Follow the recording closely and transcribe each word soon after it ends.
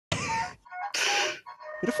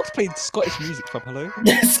Who the fuck's playing Scottish music from? Hello?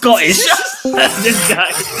 Scottish. This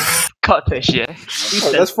guy. Scottish, yeah.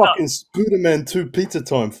 Oh, that's fucking Spider-Man 2 Pizza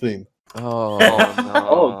Time theme. Oh, no.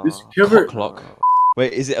 Oh, this cover. Clock.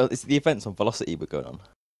 Wait, is it the events on Velocity we're going on?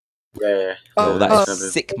 Yeah. Oh, that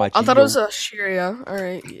is sick, my G. I thought it was a Shiria.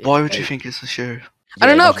 Alright. Yeah. Why would you think it's a show? I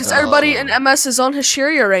don't know, because everybody in MS is on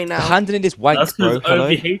Shiria right now. Handing in this wank, That's bro. because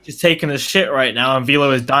OVH is taking a shit right now, and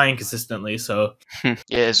Velo is dying consistently. So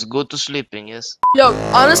Yes, go to sleeping. Yes. Yo,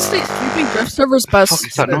 honestly, sleeping drift server's best. Fuck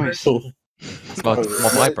is that noise? It's my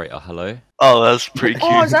vibrator, hello? Oh, that's pretty cute.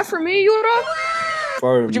 Oh, is that for me, yOuR?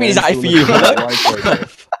 Bro, What do you mean, is that for you? Hello?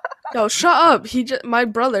 Yo, shut up. My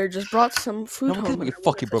brother just brought some food No one cares home. about your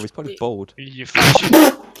fucking brother, he's probably bold. You fashion.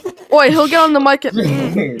 Oi, he'll get on the mic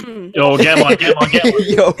and... yo, get him on, get him on, get him on,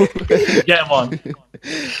 Yo. get him on.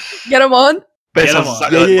 Get him on? Get him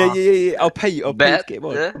on. Yeah. I'll pay you. Bet. Get him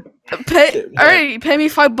on. Yeah. Alright, pay me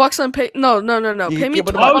 $5 on pay... No. Pay me get $2.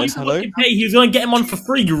 him on. Why would you Hello? fucking pay? He was gonna get him on for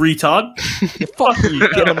free, you retard. Fuck you.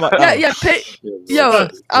 Get him on. Yeah, pay... Yo,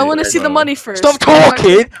 I want to see the money first. Stop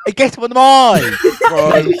talking and get him on the mic,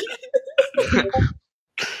 bro.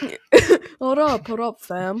 Hold up,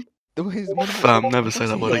 fam. Fam, never say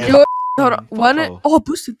that word again. Yo, hold on. Oh,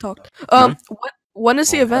 boosted talk. When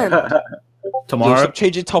is the event? Tomorrow. Stop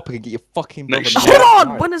changing topic and get your fucking brother. Next Hold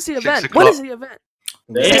on. When is the event? When is the event?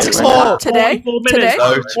 6 o'clock today. 44 Today. minutes.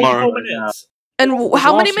 No, tomorrow. 44 minutes. And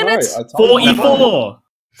how many minutes? 44.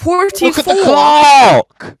 44. Look at the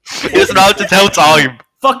clock. He doesn't know how to tell time.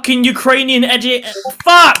 Fucking Ukrainian edit.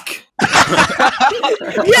 Fuck.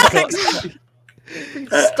 Yeah.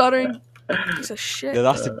 Stuttering piece of shit. Yeah,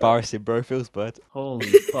 that's embarrassing, bro. Feels bad. Holy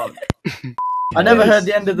fuck. I never heard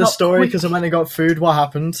the end of the story because I went and got food. What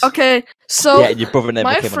happened? Okay, so Yeah, your brother never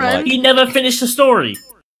my came friend- on the He mic. never finished the story.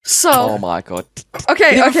 Oh my god.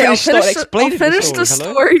 okay, You I'll didn't finish explain the hello?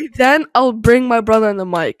 story. Then I'll bring my brother on the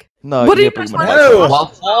mic. No, What do you you bring guys my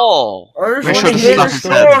want? mic. No. What for? Make sure to to hear the snap his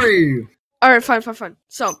head. story. All right, fine.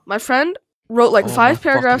 So my friend wrote like Oh my 5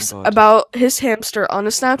 paragraphs fucking God. about his hamster on a No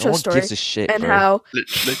Snapchat one story gives a shit, and bro. how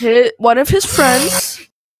Literally. one of his friends.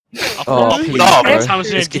 Oh, please, Stop. bro. That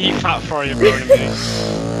sounds like a deep fat for you, bro.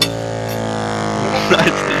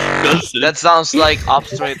 That's disgusting. That sounds like up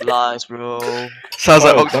straight lies, bro. Sounds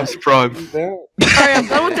like Bro, Optimus Prime. All right, I'm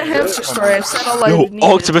done with the hamster story. I've said all I Yo, needed.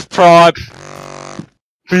 Optimus Prime.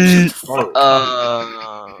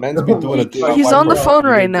 Man's been doing a He's on the phone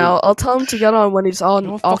right now. I'll tell him to get on when he's on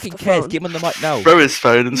No one off fucking the cares. phone. Get him on the mic now. Throw his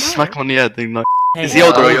phone and smack him on the head. Then like, is he Hey,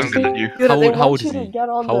 older or uh, younger than you? Dude, How they old- how want old is you to he? get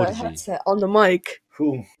on How old the is he? headset on the mic.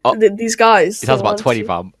 Who? Oh. These guys. He sounds they about want 20, to-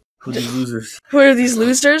 fam. Who these losers? Who are these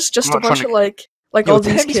losers? Just I'm a not bunch trying of like Yo, all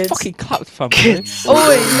tell these him he's kids. fucking clapped, fam. Kids. Oh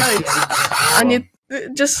wait, yikes! And you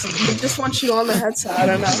just want you on the headset. I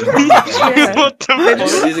don't know. Yeah. What the They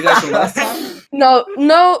just- These are guys from last time?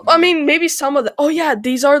 No. I mean, maybe some of them. Oh yeah,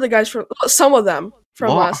 these are the guys from some of them from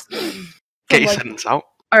What? last. Get from, your like- sentence out.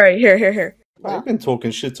 All right, here. I've been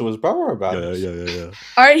talking shit to his brother about it. Yeah.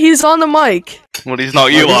 All right, he's on the mic. Well, he's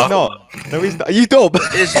not. You No, are. he's not. No, he's not. Are you dumb?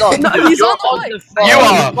 It's not. No, he's on the mic. You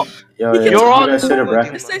are. Yo, You're you on- guys sit up, bro.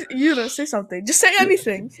 Just say, say something. Just say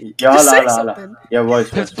anything. Yo, Just say la. something. Yeah, boys.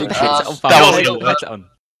 Put the Guys, headset on, fam. Yo, Put yo, the headset on.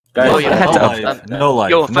 Yo, guys, yo, No life.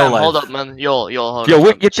 Yo, No fam, life. hold up, man. Yo, hold Yo, up.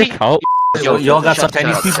 whip your Ching- dick out. Yo, y'all got some shut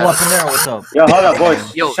Chinese up, people shut up in there. What's up? Yo, hold up,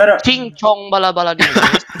 boys. Yo, Shut up. Ching chong bala bala ding.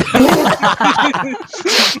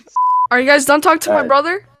 Are you guys done talking to my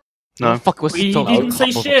brother? No. Fuck, what's He the didn't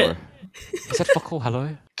say shit. He said fuck all,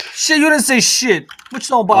 hello. Shit, you didn't say shit. What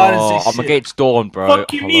you know about? I Oh, didn't say I'm shit. against Dawn, bro.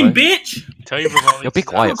 Fuck you Hello? mean, bitch? Tell your brother. Yo, be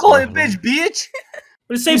quiet. Call bro. it bitch, bitch.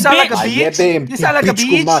 What say You sound like a bitch? bitch. You sound like a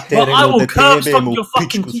bitch. Well, I will curb stop your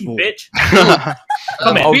fucking teeth, bitch.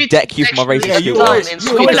 Come here. I'll deck you for my racist Yeah, you skills. always- In you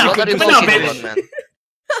Sweden, always- what are you come on, talking bitch. about, man?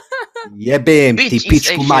 Jebem Bitch ti is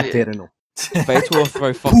pičku actually- materinu. Beto will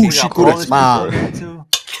throw fucking Puši kurac ma.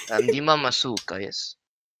 Di mama suka, yes.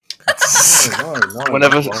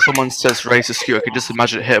 Whenever someone says racist skew, I can just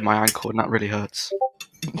imagine it hitting my ankle, and that really hurts.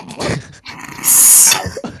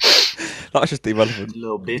 That's just irrelevant.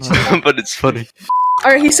 Little bitch. But it's funny.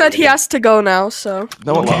 All right, he said he has to go now. So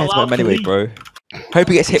No one cares about him anyway, bro. Hope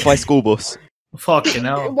he gets hit by a school bus. Fucking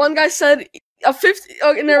hell. one guy said a 50.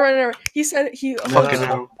 Oh, never. He said he. Fucking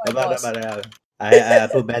hell. I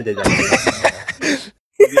put bandage on it.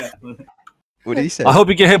 What did he say? I hope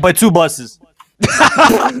you get hit by 2 buses.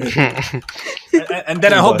 And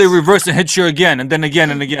then I hope they reverse and hit you again, and then again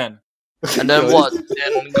and again. And then what?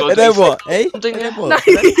 Then go And to then what? Eh? something. And then No, what?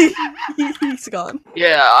 he's gone.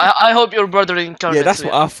 Yeah, I hope your brother incarnates. Yeah, that's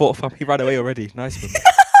what I thought. Fam. He ran away already. Nice one.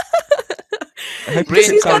 I hope he Because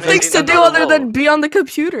he's trips got over things to do other than be on the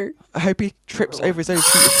computer. I hope he trips over his own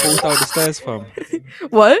feet and falls down the stairs, fam.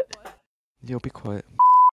 What? You'll be quiet.